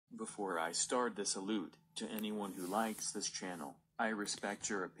Before I start the salute to anyone who likes this channel, I respect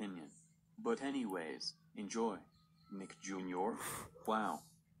your opinion. But anyways, enjoy. Nick Jr. Wow.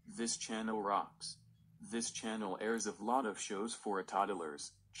 This channel rocks. This channel airs a lot of shows for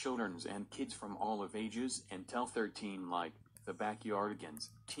toddlers, childrens and kids from all of ages until 13 like The Backyardigans,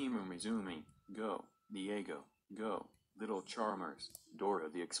 Team Umizoomi, Go, Diego, Go, Little Charmers, Dora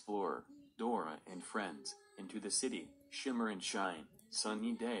the Explorer, Dora and Friends, Into the City, Shimmer and Shine,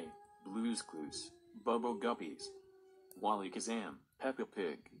 Sunny Day, Blue's Clues, Bubble Guppies, Wally Kazam, Peppa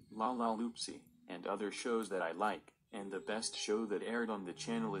Pig, La La Loopsy, and other shows that I like, and the best show that aired on the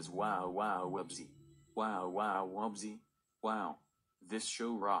channel is Wow Wow Wubsy. Wow Wow Wubsy. Wow. This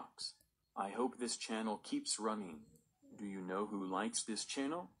show rocks. I hope this channel keeps running. Do you know who likes this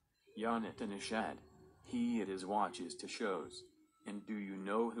channel? Yanit and Ishad. It is watches to shows. And do you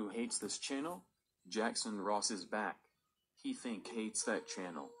know who hates this channel? Jackson Ross is back. He hates that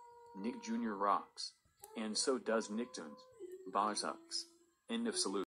channel. Nick Jr. rocks. And so does Nicktoons. Boss sucks. End of salute.